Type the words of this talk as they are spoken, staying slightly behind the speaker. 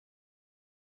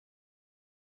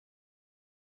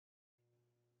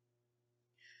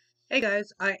Hey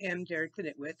guys, I am Derek the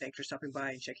Nitwit. Thanks for stopping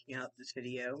by and checking out this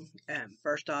video.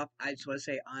 First off, I just want to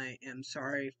say I am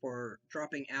sorry for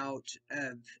dropping out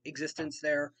of existence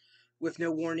there with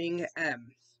no warning.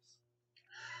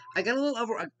 I got a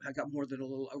little I got more than a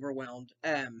little overwhelmed.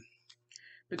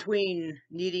 Between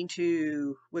needing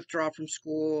to withdraw from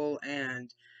school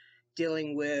and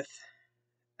dealing with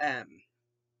um,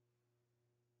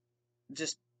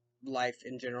 just life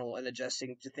in general and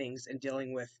adjusting to things and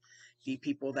dealing with the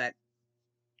people that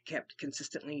kept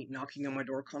consistently knocking on my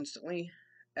door constantly.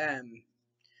 Um,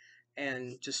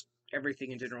 and just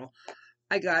everything in general.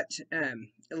 I got a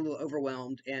little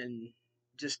overwhelmed and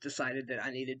just decided that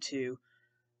I needed to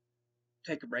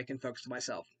take a break and focus on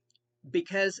myself.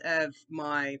 Because of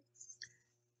my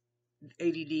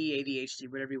ADD, ADHD,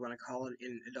 whatever you want to call it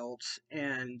in adults,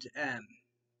 and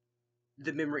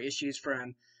the memory issues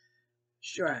from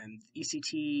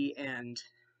ECT and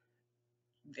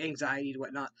anxiety and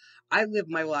whatnot, I live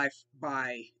my life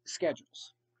by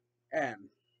schedules. Um,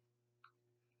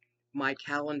 my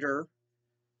calendar,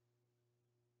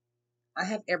 I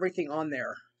have everything on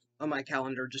there on my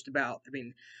calendar, just about. I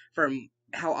mean, from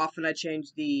how often I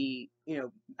change the,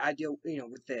 I deal,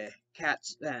 with the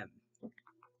cat's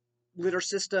litter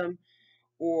system,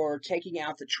 or taking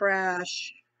out the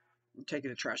trash, taking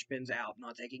the trash bins out,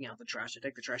 not taking out the trash. I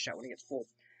take the trash out when it gets full.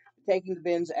 Taking the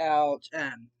bins out,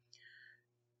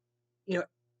 you know,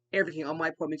 everything on my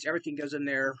appointments, everything goes in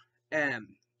there. Um,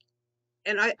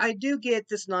 and I do get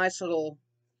this nice little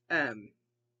um,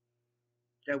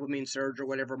 dopamine surge or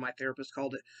whatever my therapist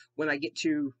called it when I get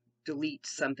to delete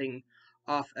something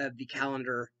off of the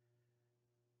calendar,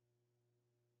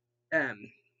 um,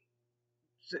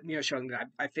 showing that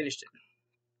I finished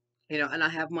it. And I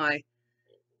have my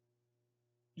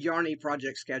Yarny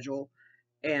project schedule,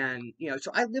 and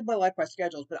so I live my life by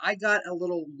schedules. But I got a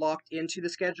little locked into the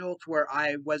schedule to where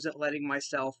I wasn't letting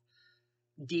myself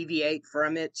deviate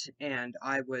from it, and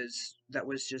that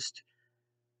was just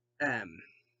um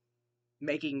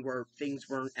making where things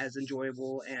weren't as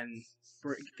enjoyable and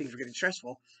where things were getting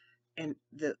stressful. And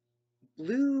the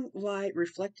blue light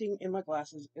reflecting in my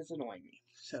glasses is annoying me.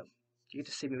 So you get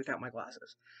to see me without my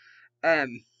glasses.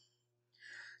 Um,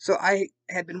 so I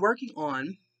had been working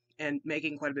on and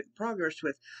making quite a bit of progress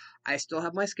with. I still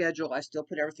have my schedule. I still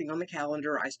put everything on the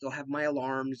calendar. I still have my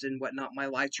alarms and whatnot. My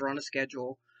lights are on a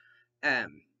schedule.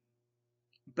 Um,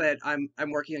 but I'm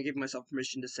working on giving myself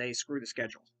permission to say screw the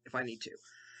schedule if I need to,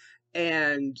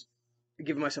 and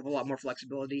giving myself a lot more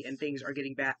flexibility. And things are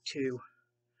getting back to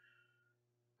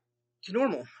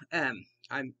normal.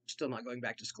 I'm still not going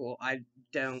back to school. I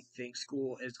don't think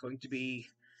school is going to be.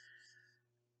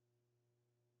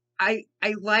 I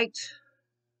liked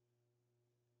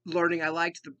learning. I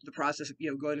liked the process of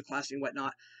going to class and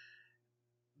whatnot,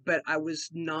 but I was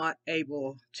not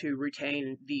able to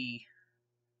retain the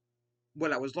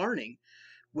what I was learning,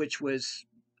 which was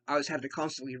I was having to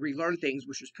constantly relearn things,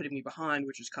 which was putting me behind,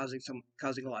 which was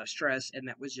causing a lot of stress, and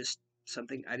that was just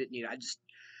something I didn't need.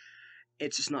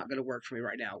 It's just not going to work for me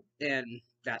right now, and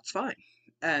that's fine.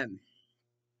 Um,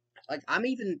 like I'm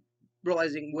even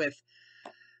realizing with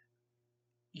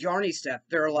Yarny stuff,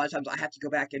 there are a lot of times I have to go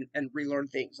back and relearn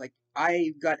things. Like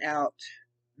I got out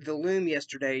the loom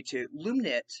yesterday to loom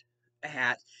knit a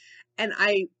hat, and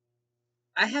I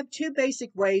have two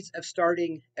basic ways of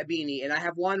starting a beanie, and I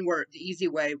have one where the easy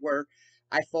way where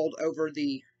I fold over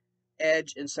the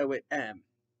edge, and so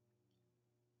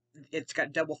it's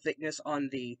got double thickness on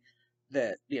the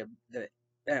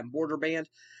border band.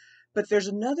 But there's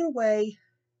another way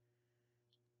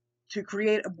to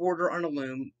create a border on a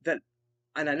loom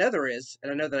and I know there is,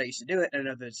 and I know that I used to do it, and I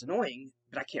know that it's annoying,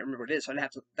 but I can't remember what it is. So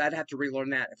I'd have to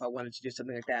relearn that if I wanted to do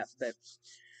something like that. But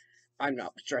I'm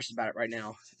not stressed about it right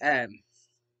now.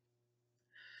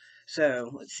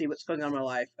 So let's see what's going on in my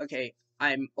life. Okay,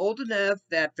 I'm old enough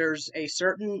that there's a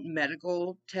certain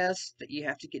medical test that you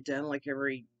have to get done like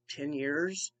every 10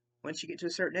 years once you get to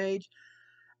a certain age.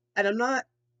 And I'm not,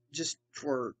 just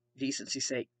for decency's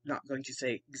sake, not going to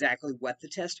say exactly what the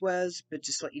test was, but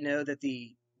just let you know that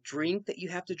the drink that you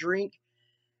have to drink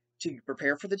to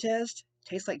prepare for the test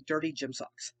tastes like dirty gym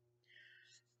socks.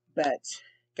 But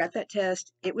got that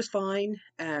test. It was fine.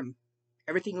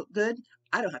 Everything looked good.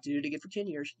 I don't have to do it again for 10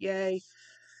 years. Yay.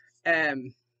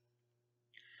 Um,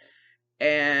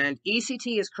 and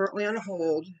ECT is currently on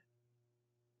hold.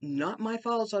 Not my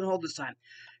fault it's on hold this time.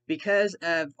 Because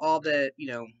of all the,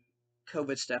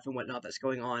 COVID stuff and whatnot that's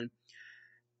going on.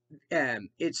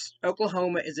 It's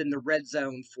Oklahoma is in the red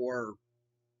zone for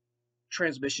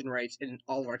transmission rates in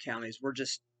all of our counties. We're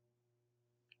just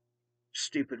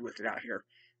stupid with it out here.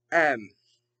 Um,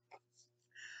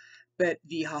 but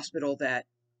the hospital that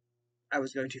I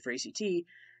was going to for ACT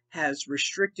has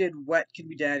restricted what can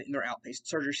be done in their outpatient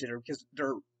surgery center because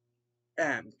they're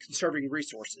conserving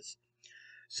resources.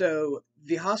 So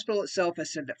the hospital itself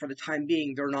has said that for the time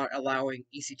being, they're not allowing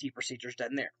ECT procedures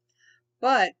done there.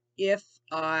 But if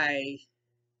I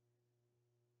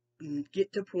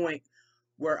get to a point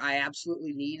where I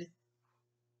absolutely need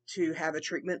to have a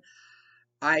treatment,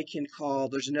 I can call.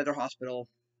 There's another hospital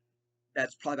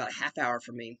that's probably about a half hour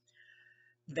from me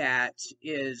that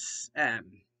is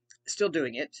still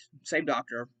doing it. Same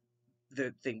doctor.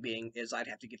 The thing being is I'd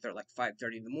have to get there at like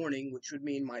 5:30 in the morning, which would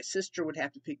mean my sister would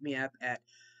have to pick me up at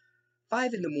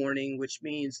 5 in the morning, which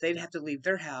means they'd have to leave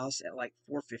their house at like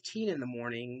 4:15 in the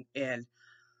morning, and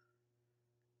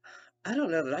I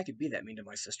don't know that I could be that mean to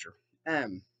my sister.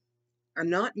 Um, I'm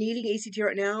not needing ACT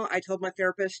right now. I told my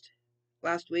therapist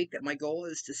last week that my goal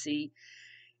is to see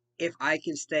if I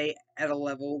can stay at a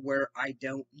level where I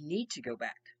don't need to go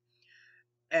back.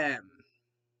 Um,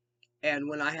 and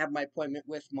when I have my appointment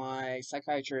with my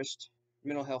psychiatrist,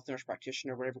 mental health nurse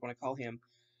practitioner, whatever you want to call him,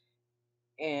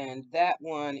 and that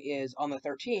one is on the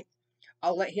 13th,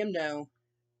 I'll let him know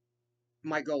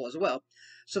my goal as well,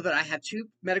 so that I have two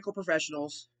medical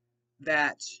professionals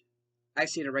that I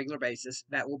see on a regular basis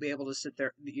that will be able to sit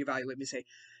there, evaluate me, say,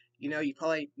 you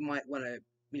probably might want to,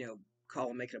 call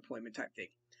and make an appointment type thing.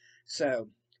 So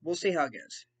we'll see how it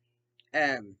goes.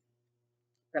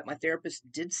 But my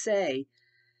therapist did say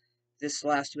this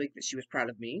last week that she was proud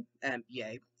of me.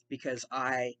 Yay, because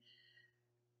I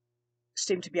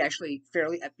seem to be actually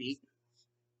fairly upbeat,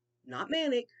 not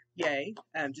manic. Yay,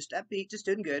 just upbeat, just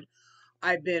doing good.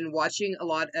 I've been watching a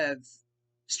lot of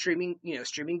streaming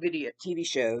video TV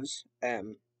shows. I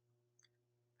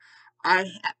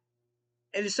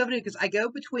and it's so funny because I go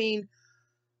between.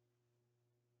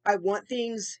 I want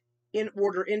things in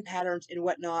order, in patterns, and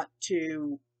whatnot.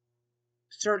 To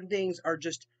certain things are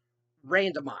just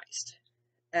randomized.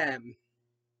 Um,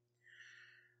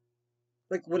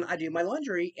 like when I do my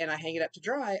laundry and I hang it up to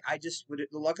dry, I just with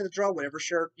the luck of the draw, whatever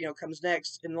shirt comes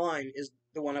next in line is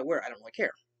the one I wear. I don't really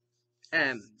care.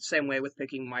 Same way with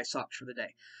picking my socks for the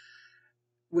day.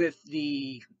 With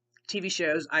the TV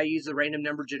shows, I use the random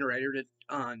number generator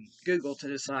on Google to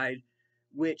decide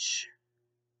which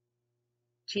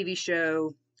TV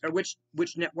show or which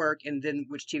network and then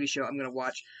which TV show I'm going to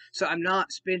watch. So I'm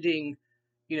not spending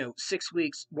 6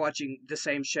 weeks watching the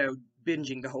same show,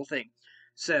 binging the whole thing.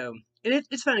 So and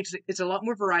it's fun because it's a lot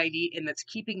more variety, and that's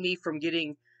keeping me from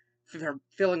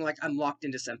feeling like I'm locked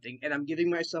into something, and I'm giving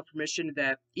myself permission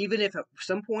that even if at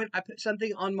some point I put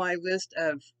something on my list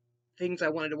of things I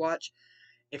wanted to watch,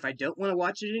 if I don't want to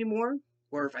watch it anymore,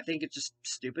 or if I think it's just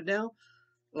stupid now,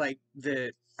 like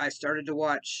I started to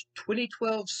watch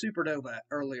 2012 Supernova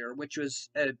earlier, which was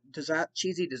a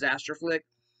cheesy disaster flick,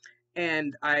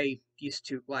 and I used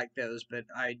to like those, but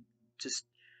I just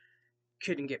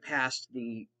couldn't get past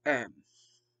the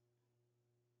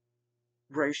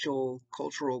racial,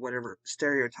 cultural, whatever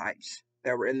stereotypes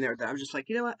that were in there. That I was just like,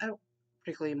 you know what, I don't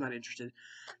particularly am not interested.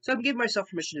 So I'm giving myself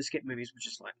permission to skip movies, which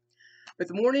is fine. But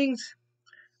the mornings,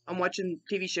 I'm watching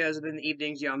TV shows, and then the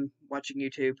evenings, I'm watching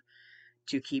YouTube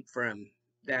to keep from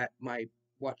that. My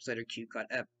watch later queue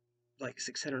got up like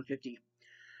 650.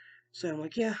 So I'm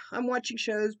like, yeah, I'm watching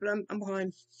shows, but I'm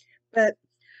behind. But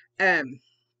um,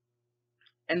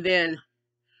 and then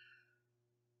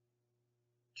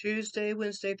Tuesday,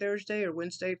 Wednesday, Thursday, or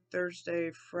Wednesday,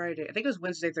 Thursday, Friday. I think it was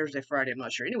Wednesday, Thursday, Friday. I'm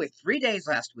not sure. Anyway, 3 days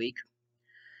last week.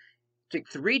 Took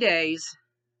 3 days.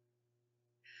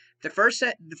 The first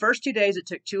 2 days, it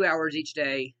took 2 hours each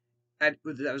day. That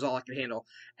was all I could handle.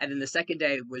 And then the second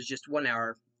day was just 1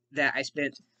 hour that I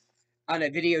spent on a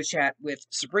video chat with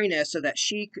Sabrina, so that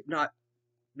she could not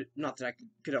that I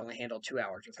could only handle 2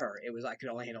 hours with her. It was I could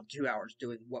only handle 2 hours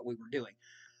doing what we were doing.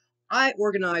 I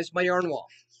organized my yarn wall,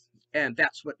 and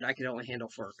that's what I could only handle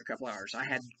for a couple hours. I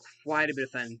had quite a bit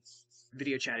of fun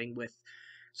video chatting with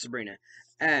Sabrina.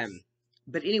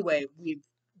 But anyway, we've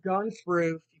gone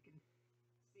through. If you can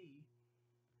see,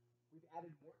 we've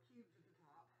added more cubes at the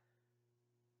top.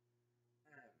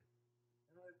 And I've got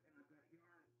yarn.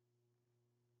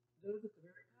 Those at the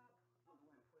very top. I'll go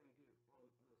ahead and play and do on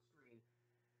the screen.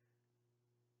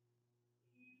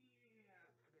 Yeah, I can't do that.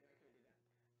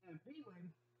 Anyway,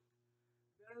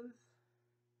 those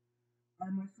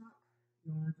are my sock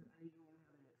yarns that I don't have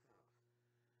in it socks.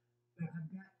 But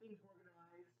I've got things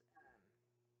organized.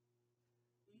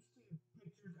 These two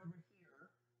pictures over here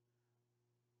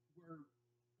were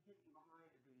hidden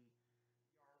behind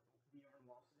the yarn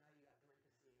wall. So now you got three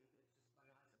to see. It's just my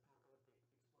nice apocalyptic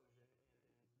explosion and then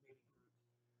baby Groot.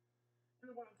 And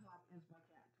the one on top is my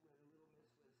cat, where the little miss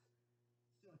was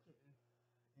still a kitten,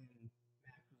 and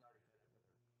Max was already fed up.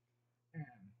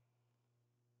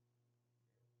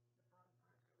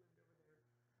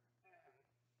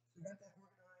 got that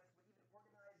organized. We get it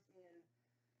organized in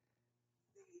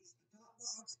these. The top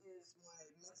box is my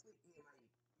monthly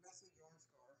yarn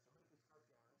scarf. I make the scarf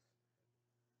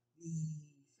yarns.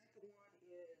 The second one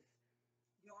is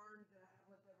yarn that I have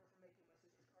left over from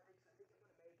making my sister's cardigan. I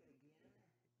think I'm going to make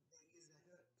it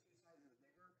again. They use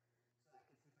the hook 2 sizes bigger, so I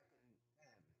can see if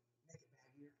I can make it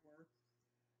baggier for her.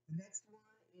 The next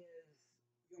one is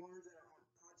yarns that are on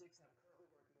projects that I'm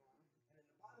currently working on, and then the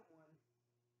bottom one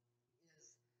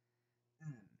is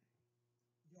um,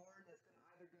 yarn that's going to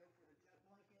either go for the jet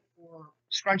blanket or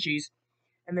scrunchies.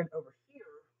 And then over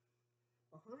here,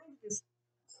 behind this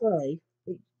tray,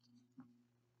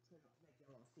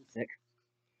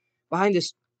 behind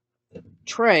this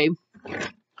tray,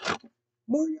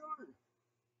 more yarn.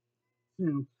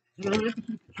 And I have to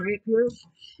keep the tray up here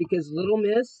because Little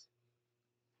Miss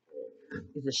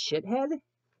is a shithead,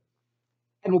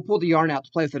 and we'll pull the yarn out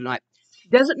to play with it tonight. She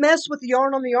doesn't mess with the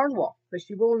yarn on the yarn wall, but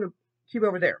she will in the cube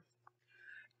over there.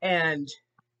 And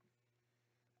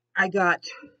I got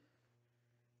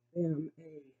them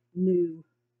a new.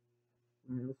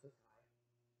 It's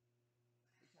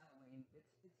Halloween. It's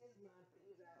his month, but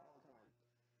he's out all the time.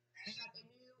 I got a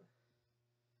new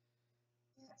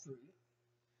cat tree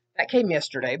that came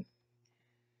yesterday.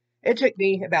 It took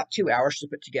me about 2 hours to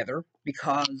put together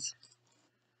because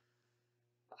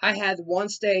I had one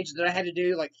stage that I had to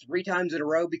do like 3 times in a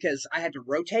row because I had to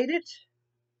rotate it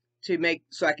to make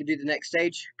so I could do the next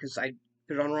stage because I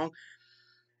put it on wrong.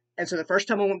 And so the first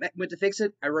time I went to fix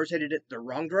it, I rotated it the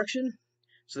wrong direction.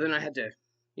 So then I had to,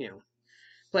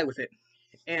 play with it.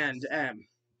 And oh,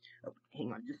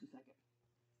 hang on just a second.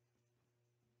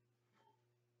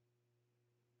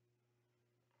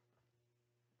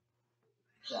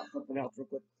 Yeah, something else real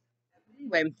quick.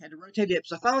 Anyway, I had to rotate it,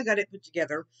 so I finally got it put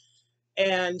together.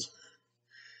 And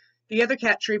the other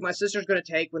cat tree my sister's going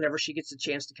to take whenever she gets a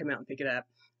chance to come out and pick it up.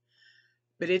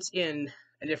 But it's in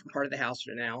a different part of the house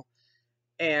right now.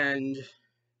 And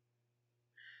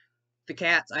the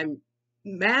cats, when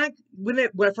I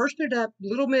first put it up,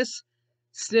 Little Miss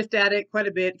sniffed at it quite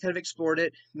a bit, kind of explored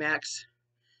it. Max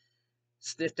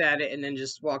sniffed at it and then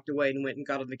just walked away and went and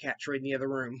got on the cat tree in the other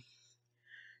room.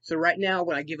 So right now,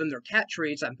 when I give them their cat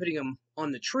treats, I'm putting them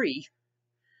on the tree.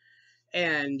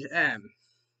 And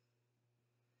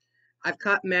I've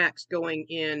caught Max going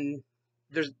in.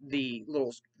 There's the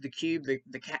cube,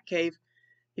 the cat cave.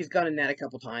 He's gone in that a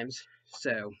couple times.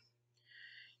 So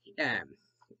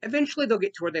eventually they'll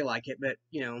get to where they like it. But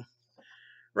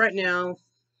right now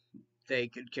they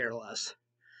could care less.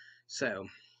 So,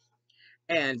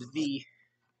 and the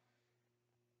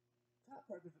top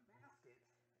part is a basket,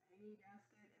 a hanging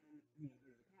basket, and then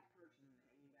there's a cat perch and then the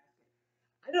hanging basket.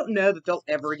 I don't know that they'll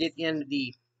ever get in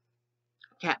the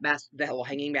cat basket, the whole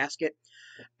hanging basket.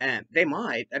 They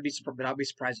might. But I'll be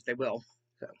surprised if they will.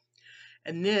 So,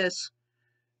 and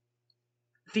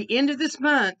the end of this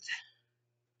month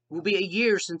will be a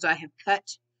year since I have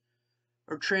cut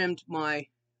or trimmed my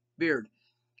beard.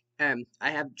 I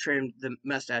have trimmed the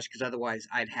mustache because otherwise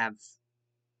I'd have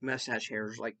mustache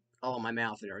hairs like all on my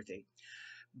mouth and everything.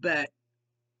 But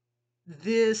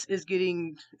this is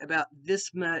getting about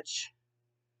this much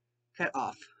cut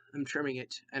off. I'm trimming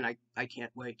it, and I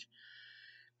can't wait.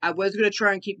 I was gonna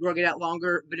try and keep growing it out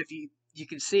longer, but if you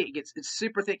can see it's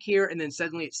super thick here, and then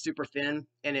suddenly it's super thin,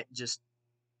 and it just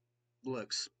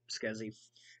looks scuzzy.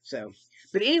 So,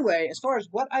 but anyway, as far as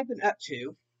what I've been up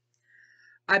to,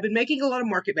 I've been making a lot of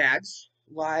market bags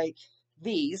like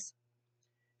these,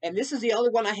 and this is the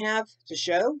only one I have to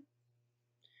show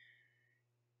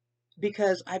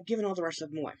because I've given all the rest of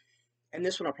them away, and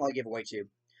this one I'll probably give away too.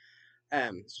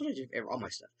 That's what I do all my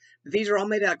stuff. But these are all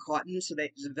made out of cotton, so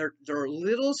they're a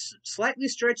little slightly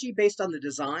stretchy based on the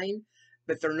design,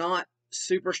 but they're not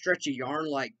super stretchy yarn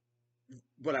like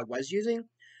what I was using,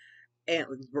 and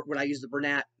when I use the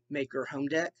Bernat Maker Home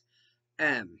Deck.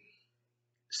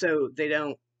 So they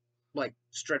don't like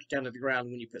stretch down to the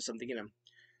ground when you put something in them.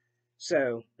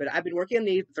 So, but I've been working on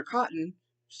these. They're cotton,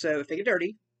 so if they get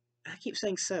dirty, I keep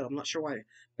saying so. I'm not sure why,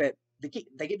 but they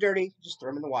get dirty. Just throw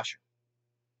them in the washer.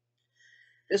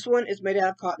 This one is made out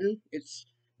of cotton. It's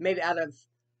made out of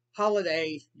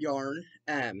holiday yarn.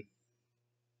 Hence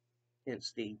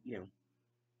the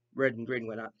red and green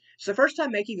whatnot. It's the first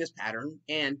time making this pattern,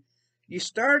 and you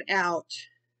start out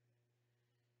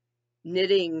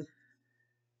knitting,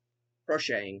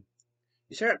 crocheting.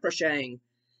 You start out crocheting,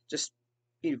 just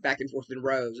back and forth in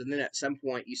rows, and then at some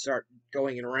point you start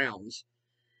going in rounds.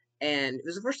 And it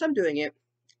was the first time doing it,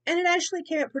 and it actually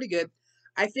came out pretty good.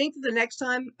 I think the next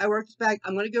time I work this bag,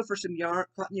 I'm going to go for some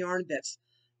cotton yarn that's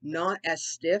not as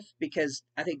stiff, because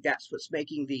I think that's what's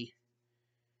making the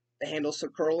handle so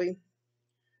curly.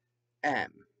 Um,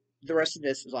 the rest of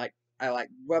this is like,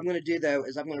 what I'm going to do though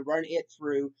is I'm going to run it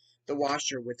through the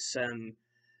washer with some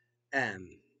um,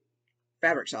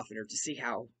 fabric softener to see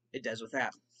how it does with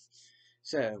that.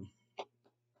 So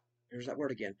there's that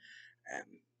word again.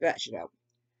 That should help.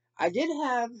 I did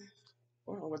have,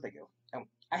 well, where'd they go?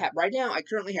 I have right now. I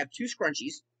currently have two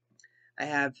scrunchies. I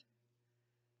have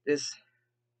this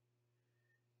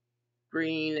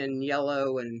green and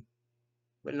yellow and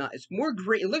whatnot. It's more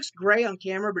green. It looks gray on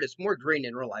camera, but it's more green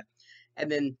in real life.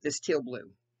 And then this teal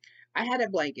blue. I had a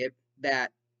blanket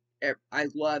that I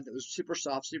loved. It was super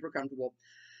soft, super comfortable.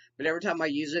 But every time I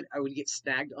use it, I would get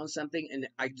snagged on something, and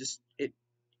it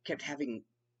kept having,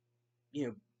 you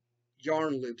know,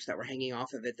 yarn loops that were hanging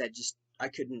off of it that just I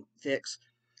couldn't fix.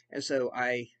 And so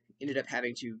I ended up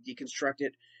having to deconstruct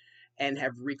it and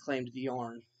have reclaimed the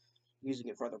yarn using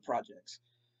it for other projects.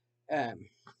 Um,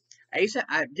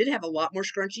 I did have a lot more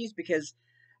scrunchies because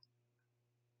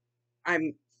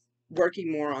I'm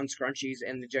working more on scrunchies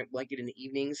and the junk blanket in the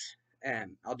evenings.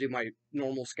 I'll do my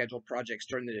normal scheduled projects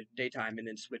during the daytime and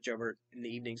then switch over in the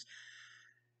evenings.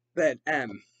 But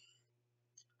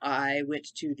I went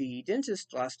to the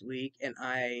dentist last week and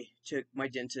I took my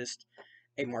dentist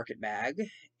a market bag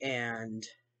and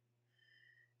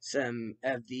some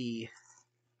of the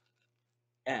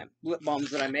lip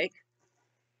balms that I make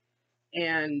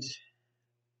and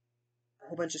a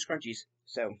whole bunch of scrunchies.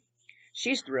 So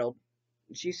she's thrilled.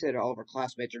 She said all of her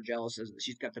classmates are jealous that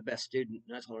she's got the best student,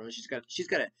 and I told her she's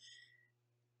got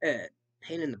a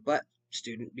pain in the butt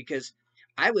student because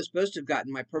I was supposed to have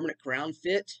gotten my permanent crown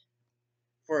fit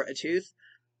for a tooth,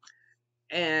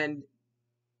 and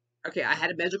okay, I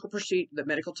had a the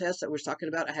medical test that we was talking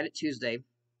about. I had it Tuesday,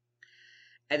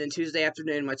 and then Tuesday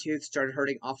afternoon, my tooth started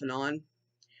hurting off and on,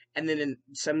 and then in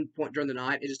some point during the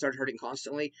night, it just started hurting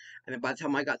constantly, and then by the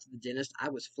time I got to the dentist, I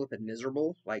was flipping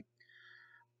miserable. Like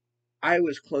I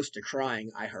was close to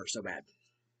crying. I hurt so bad,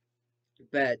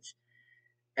 but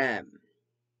um,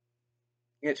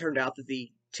 it turned out that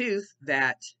the tooth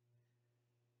that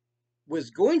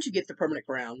was going to get the permanent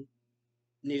crown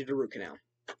needed a root canal.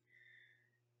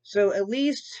 So at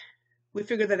least we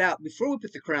figured that out before we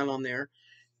put the crown on there,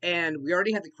 and we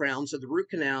already had the crown, so the root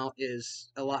canal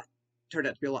turned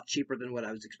out to be a lot cheaper than what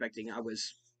I was expecting. I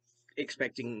was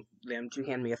expecting them to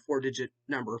hand me a 4-digit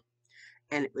number,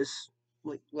 and it was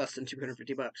like less than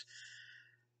 $250.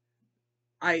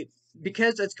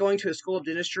 Because it's going to a school of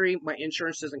dentistry, my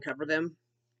insurance doesn't cover them,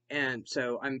 and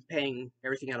so I'm paying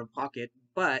everything out of pocket,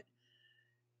 but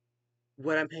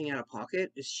what I'm paying out of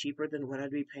pocket is cheaper than what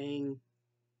I'd be paying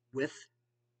with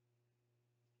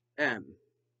um,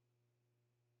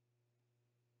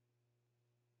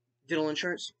 dental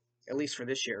insurance, at least for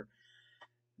this year.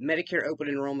 Medicare open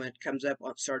enrollment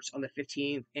starts on the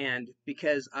 15th, and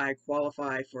because I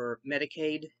qualify for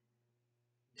Medicaid,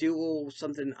 dual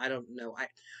something, I don't know. I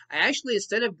actually,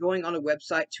 instead of going on a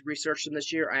website to research them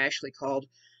this year, I actually called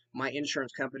my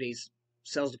insurance company's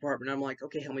sales department. I'm like,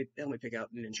 okay, help me pick out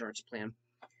an insurance plan.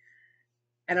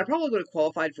 And I probably would have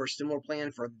qualified for a similar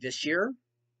plan for this year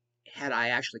had I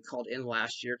actually called in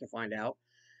last year to find out.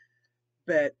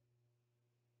 But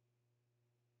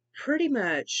pretty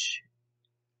much,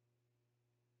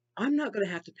 I'm not going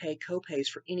to have to pay copays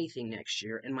for anything next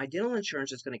year, and my dental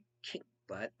insurance is going to kick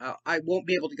butt. I won't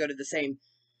be able to go to the same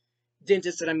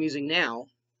dentist that I'm using now,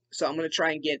 so I'm going to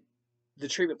try and get the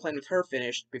treatment plan with her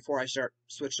finished before I start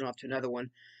switching off to another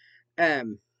one.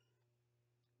 Um,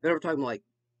 but we're talking like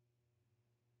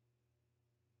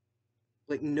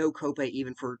no copay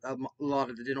even for a lot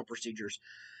of the dental procedures.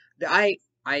 The eye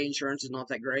insurance is not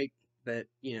that great, but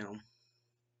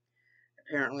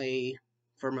apparently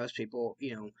for most people,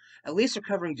 at least they're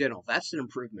covering dental. That's an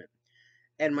improvement.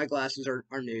 And my glasses are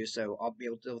new, so I'll be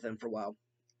able to deal with them for a while.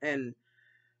 And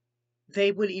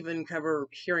they would even cover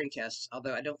hearing tests,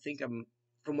 although I don't think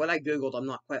from what I Googled, I'm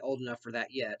not quite old enough for that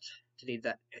yet, to need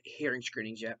that hearing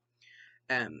screenings yet.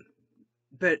 Um,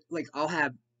 but like I'll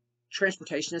have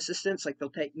transportation assistance, like they'll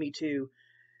take me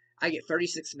I get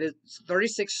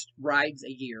 36 rides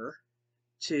a year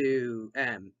to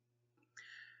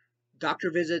doctor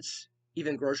visits,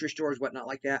 even grocery stores, whatnot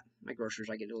like that. My groceries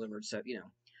I get delivered, so.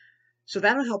 So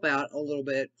that'll help out a little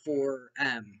bit for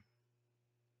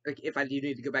like if I do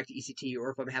need to go back to ECT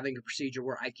or if I'm having a procedure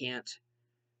where I can't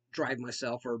drive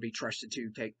myself or be trusted to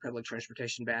take public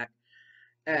transportation back.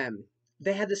 Um,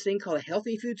 they have this thing called a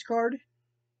healthy foods card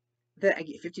that I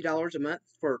get $50 a month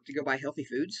to go buy healthy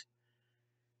foods,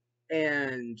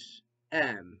 and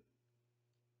um,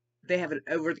 they have an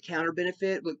over the counter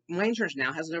benefit. Look, my insurance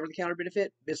now has an over the counter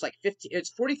benefit.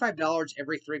 It's $45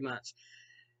 every 3 months.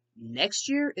 Next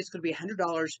year, it's going to be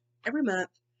 $100 every month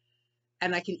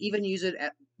and I can even use it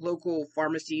at local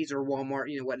pharmacies or Walmart,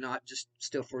 whatnot, just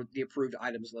still for the approved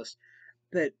items list.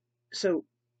 But so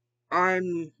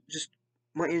I'm just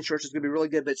my insurance is going to be really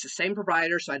good, but it's the same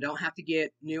provider, so I don't have to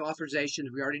get new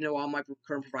authorizations. We already know all my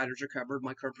current providers are covered,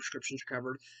 my current prescriptions are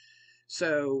covered.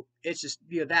 So it's just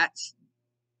that's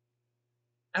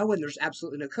and there's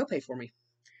absolutely no copay for me.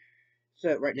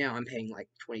 So right now I'm paying like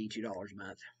 $22 a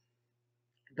month,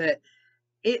 but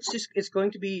it's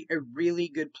going to be a really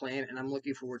good plan, and I'm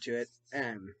looking forward to it.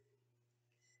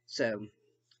 So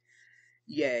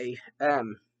yay.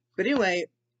 But anyway,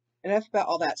 enough about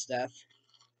all that stuff.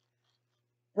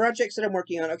 Projects that I'm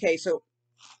working on. Okay, so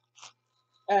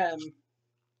um,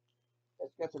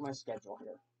 let's go through my schedule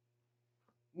here.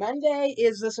 Monday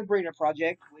is the Sabrina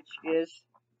project, which is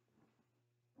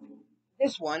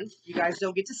this one. You guys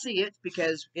don't get to see it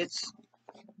because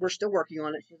we're still working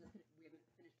on it. We haven't finished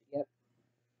it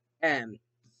yet.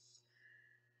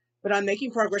 But I'm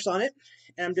making progress on it,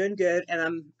 and I'm doing good, and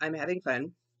I'm having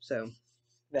fun. So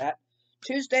that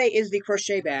Tuesday is the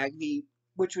crochet bag,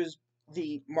 which was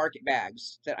the market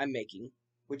bags that I'm making,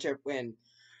 when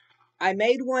I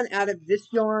made one out of this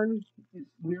yarn,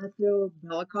 Merrifield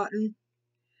Bella Cotton,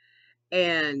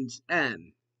 and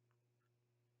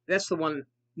that's the one.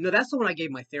 No, that's the one I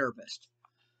gave my therapist.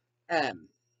 But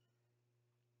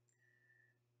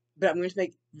I'm going to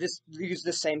use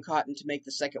this same cotton to make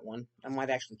the second one. I might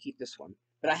actually keep this one,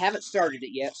 but I haven't started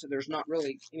it yet, so there's not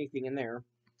really anything in there.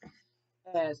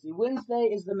 See, Wednesday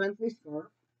is the monthly scarf,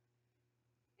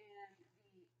 and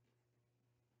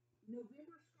the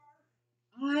November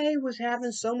scarf I was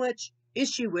having so much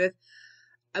issue with.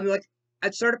 I'm like,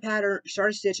 I'd start a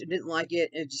stitch, and didn't like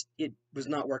it, and it was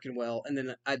not working well, and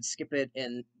then I'd skip it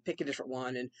and pick a different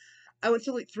one, and I went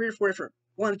through like 3 or 4 different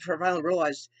ones before I finally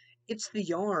realized it's the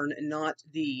yarn and not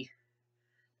the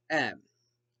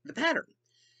pattern.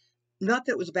 Not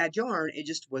that it was a bad yarn, it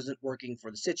just wasn't working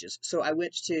for the stitches. So I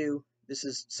went to, this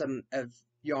is some of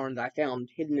yarn that I found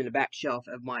hidden in the back shelf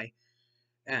of my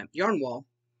yarn wall,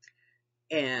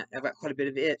 and I've got quite a bit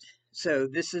of it. So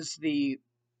this is the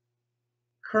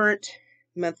current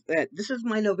month, this is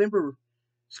my November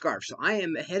scarf, so I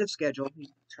am ahead of schedule. Let me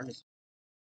turn this.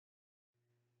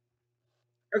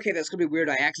 Okay, that's gonna be weird.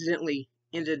 I accidentally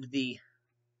ended the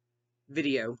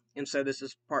video, and so this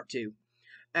is part 2.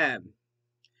 But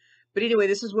anyway,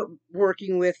 this is what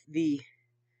working with the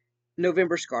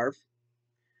November scarf.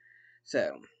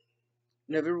 So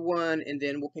November 1, and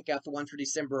then we'll pick out the one for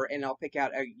December, and I'll pick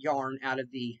out a yarn out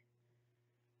of the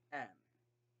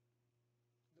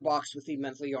box with the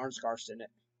monthly yarn scarves in it.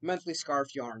 Monthly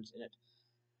scarf yarns in it.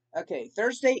 Okay,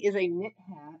 Thursday is a knit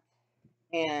hat,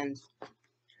 and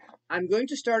I'm going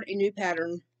to start a new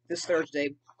pattern this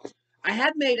Thursday. I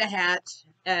had made a hat,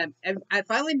 and I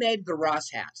finally made the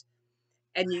Ross hat.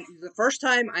 And the first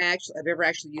time I've ever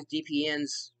actually used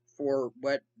DPNs for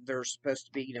what they're supposed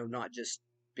to be, not just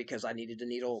because I needed a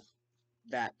needle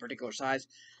that particular size.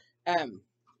 But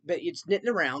it's knitting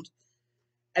around,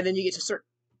 and then you get to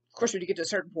of course, when you get to a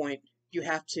certain point, you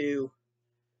have to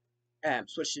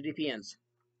switch to DPNs.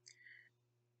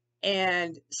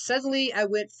 And suddenly I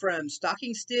went from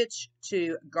stocking stitch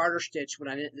to garter stitch when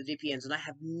I knit the DPNs, and I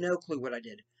have no clue what I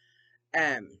did.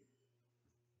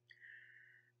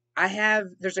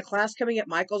 There's a class coming up.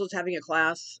 Michael's is having a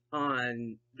class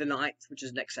on the 9th, which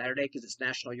is next Saturday because it's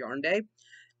National Yarn Day.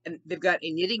 And they've got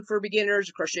a knitting for beginners,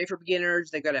 a crochet for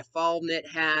beginners. They've got a fall knit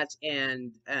hat,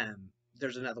 and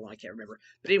there's another one I can't remember.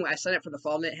 But anyway, I signed up for the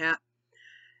fall knit hat,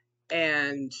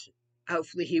 and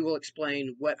hopefully he will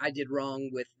explain what I did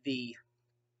wrong with the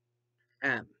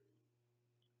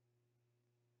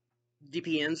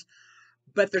DPNs.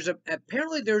 But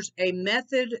apparently there's a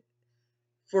method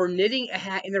for knitting a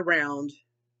hat in the round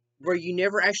where you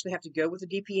never actually have to go with the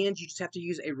DPNs. You just have to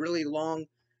use a really long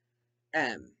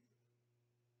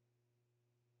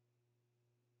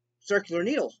circular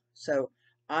needle. So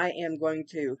I am going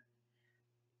to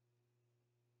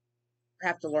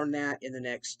have to learn that in the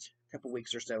next couple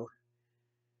weeks or so,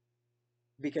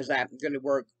 because I'm going to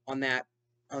work on that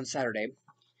on Saturday.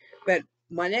 But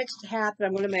my next hat that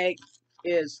I'm going to make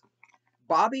is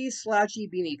Bobby's Slouchy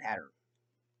Beanie pattern.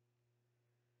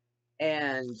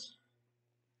 And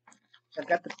I've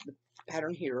got the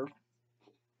pattern here,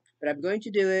 but I'm going to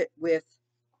do it with,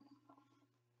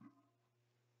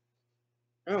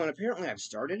 and apparently I've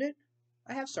started it.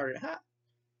 I have started it, huh?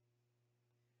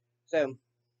 So,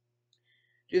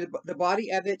 do the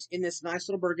body of it in this nice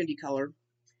little burgundy color,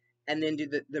 and then do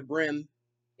the brim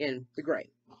in the gray.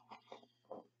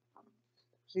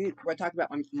 See, when I talked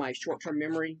about my short-term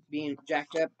memory being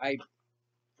jacked up, I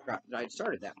forgot that I'd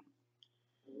started that.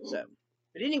 So,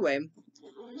 but anyway,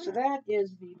 So that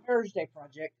is the Thursday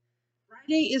project.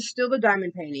 Friday is still the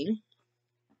diamond painting,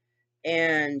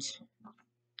 and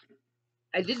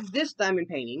I did this diamond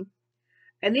painting,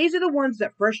 and these are the ones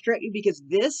that frustrate me because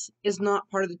this is not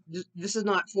part of the. This is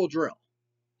not full drill.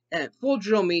 Full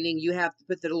drill meaning you have to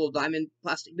put the little diamond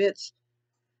plastic bits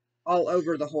all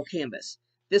over the whole canvas.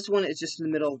 This one is just in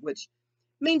the middle, which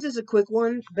means it's a quick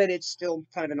one, but it's still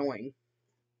kind of annoying.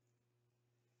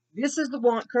 This is the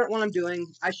current one I'm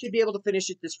doing. I should be able to finish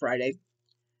it this Friday.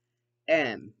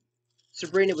 And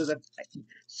Sabrina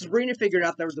figured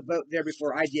out there was a boat there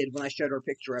before I did when I showed her a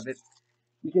picture of it.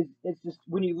 Because it's just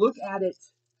when you look at it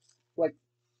like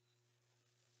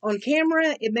on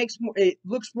camera, it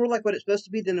looks more like what it's supposed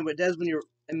to be than what it does when you're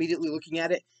immediately looking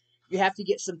at it. You have to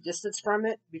get some distance from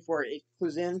it before it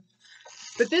clues in.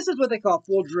 But this is what they call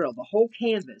full drill. The whole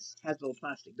canvas has little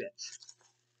plastic bits.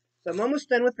 So I'm almost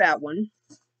done with that one,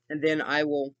 and then I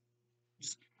will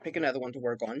just pick another one to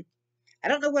work on. I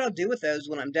don't know what I'll do with those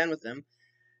when I'm done with them.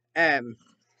 Um,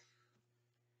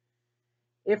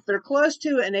 if they're close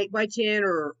to an 8x10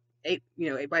 or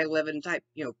 8x11 type,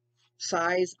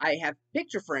 size, I have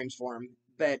picture frames for them.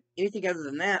 But anything other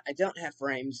than that, I don't have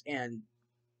frames. And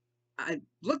I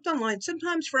looked online.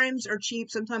 Sometimes frames are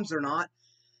cheap, sometimes they're not.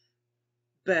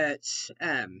 But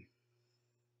I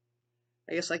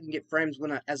guess I can get frames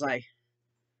as I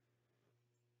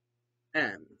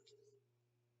um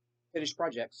finish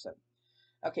projects. So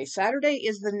okay, Saturday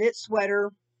is the knit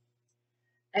sweater,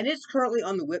 and it's currently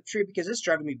on the whip tree because it's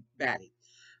driving me batty.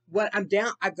 What I'm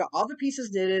down, I've got all the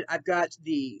pieces knitted. I've got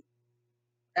the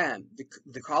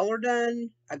collar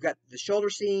done. I've got the shoulder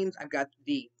seams. I've got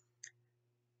the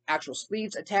actual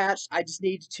sleeves attached. I just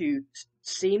need to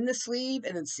seam the sleeve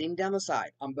and then seam down the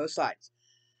side on both sides.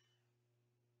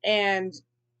 And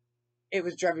it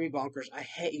was driving me bonkers. I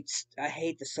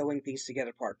hate the sewing things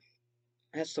together part.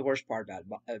 That's the worst part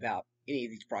about any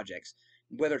of these projects,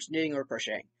 whether it's knitting or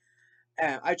crocheting.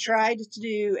 I tried to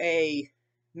do a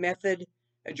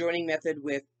joining method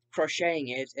with crocheting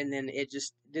it, and then it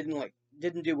just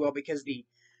didn't do well because the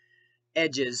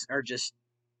edges are just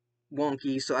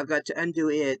wonky. So I've got to undo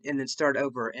it and then start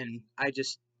over. And I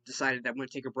just decided I'm going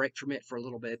to take a break from it for a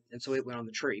little bit, and so it went on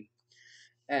the tree.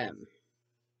 Um,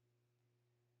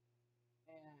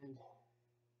 and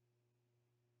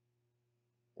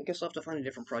I guess I'll have to find a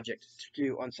different project to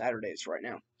do on Saturdays right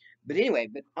now. But anyway,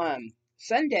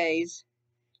 Sundays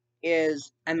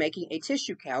is I'm making a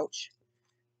tissue couch.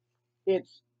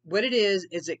 It's what it is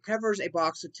it covers a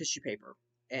box of tissue paper,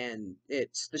 and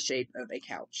it's the shape of a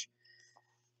couch.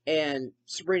 And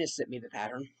Sabrina sent me the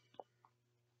pattern.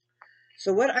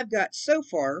 So what I've got so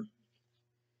far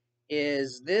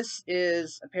is this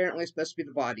is apparently supposed to be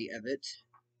the body of it.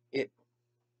 It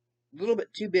a little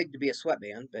bit too big to be a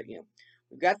sweatband, but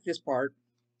we've got this part,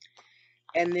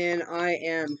 and then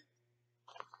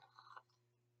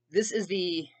this is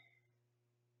the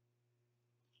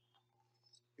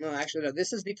no, actually no,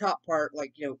 this is the top part,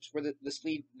 like where the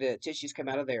sleeve, the tissues come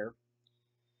out of there.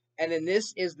 And then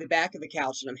this is the back of the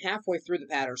couch, and I'm halfway through the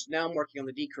pattern, so now I'm working on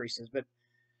the decreases, but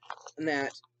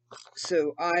that.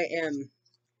 So I am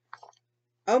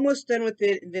almost done with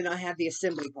it, and then I have the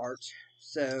assembly part.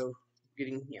 So we're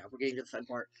getting to the fun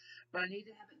part. But I need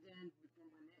to have it done before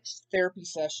my next therapy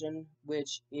session,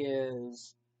 which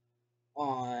is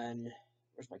on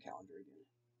where's my calendar again?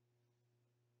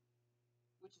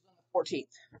 Which is on the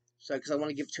 14th. So because I want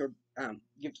to give it to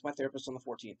my therapist on the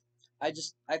 14th.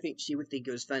 I think she would think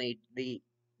it was funny that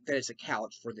it's a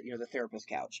couch for the therapist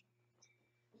couch.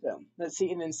 So let's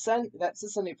see, and then that's the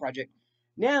Sunday project.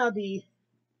 Now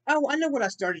I know what I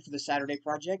started for the Saturday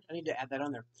project. I need to add that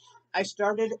on there. I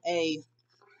started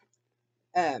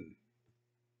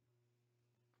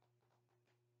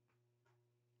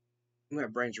my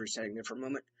brain's resetting there for a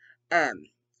moment. Um,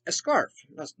 a scarf,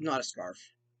 not a scarf,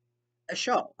 a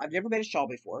shawl. I've never made a shawl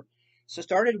before, so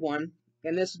started one,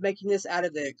 and this is making this out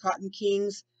of the Cotton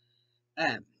Kings.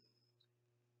 Um,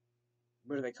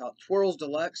 what do they call it? Twirls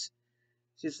Deluxe.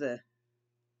 It's just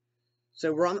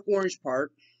so we're on the orange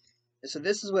part. So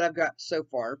this is what I've got so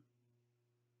far.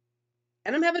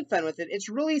 And I'm having fun with it. It's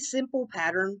really simple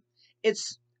pattern.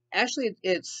 It's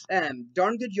it's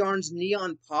Darn Good Yarn's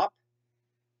Neon Pop,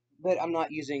 but I'm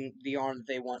not using the yarn that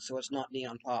they want, so it's not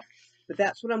Neon Pop. But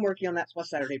that's what I'm working on. That's my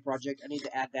Saturday project. I need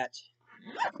to add that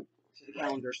to the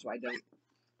calendar so I don't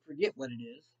forget what it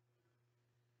is.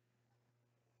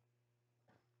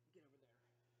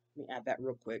 Let me add that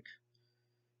real quick,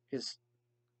 because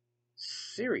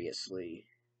seriously,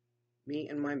 me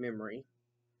and my memory.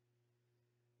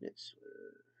 It's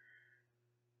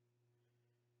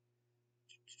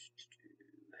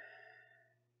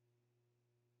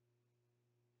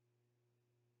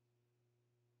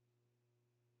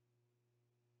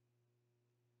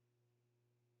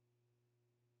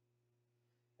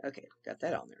Okay, got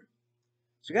that on there.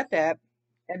 So got that.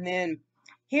 And then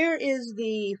here is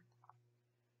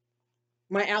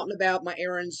my out and about, my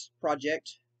errands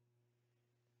project.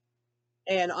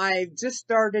 And I've just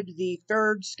started the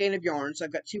third skein of yarn, so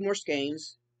I've got 2 more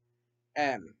skeins.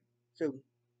 Um, so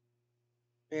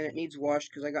and it needs washed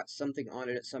because I got something on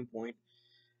it at some point.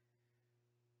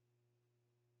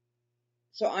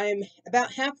 So I'm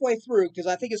about halfway through because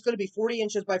I think it's going to be 40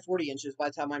 inches by 40 inches by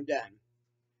the time I'm done.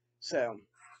 So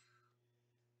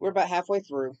we're about halfway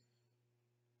through,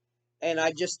 and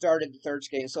I just started the third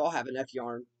skein, so I'll have enough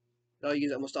yarn. I'll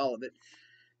use almost all of it.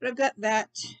 But I've got that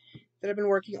I've been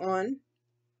working on,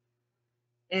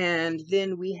 and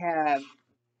then we have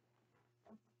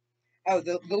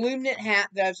the loom knit hat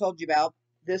that I've told you about.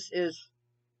 This is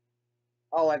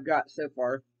all I've got so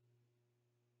far,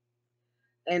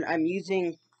 and I'm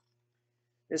using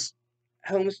this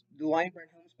the Lion Brand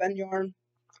homespun yarn,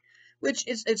 which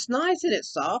is it's nice and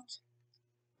it's soft,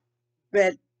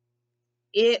 but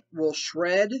it will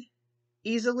shred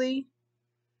easily.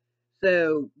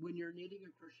 So when you're knitting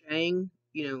and crocheting,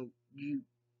 you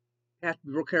have to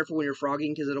be real careful when you're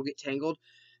frogging because it'll get tangled,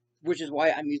 which is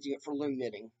why I'm using it for loom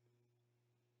knitting.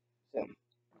 So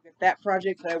that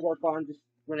project that I work on just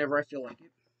whenever I feel like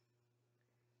it.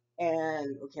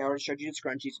 And okay, I already showed you the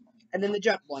scrunchies. And then the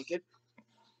jump blanket.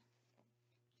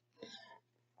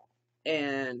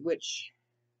 And which,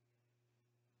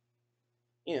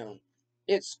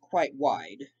 it's quite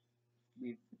wide.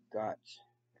 We've got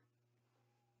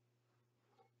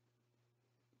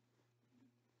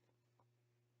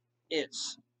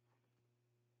it's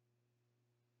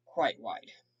quite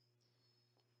wide.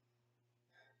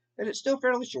 But it's still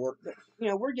fairly short. But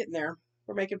we're getting there.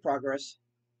 We're making progress.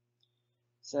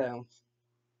 So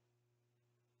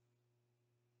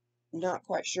not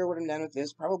quite sure what I'm done with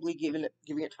this. Probably giving it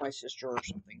to my sister or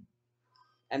something.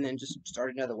 And then just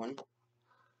start another one.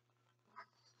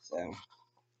 So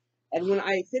and when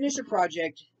I finish a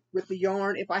project with the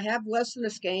yarn, if I have less than a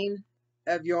skein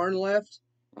of yarn left,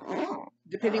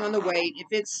 depending on the weight, if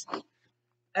it's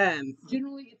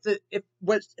generally if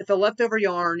the leftover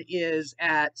yarn is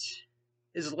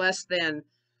less than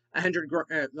 100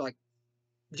 like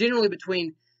generally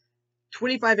between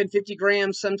 25 and 50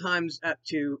 grams, sometimes up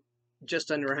to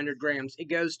just under 100 grams, it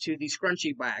goes to the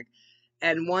scrunchie bag.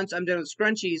 And once I'm done with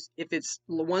scrunchies,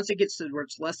 once it gets to where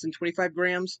it's less than 25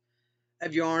 grams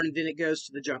of yarn, then it goes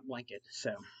to the jump blanket.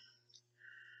 So,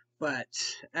 but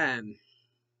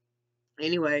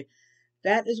anyway,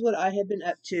 that is what I have been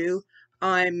up to.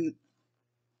 I'm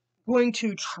going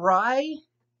to try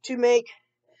to make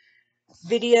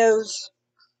videos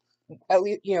at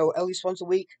least once a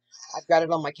week. I've got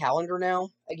it on my calendar now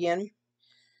again,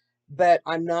 but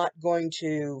I'm not going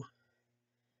to.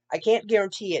 I can't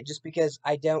guarantee it just because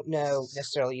I don't know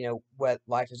necessarily, what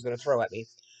life is going to throw at me.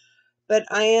 But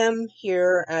I am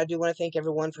here, and I do want to thank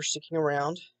everyone for sticking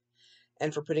around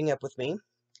and for putting up with me.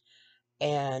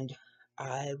 And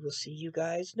I will see you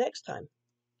guys next time.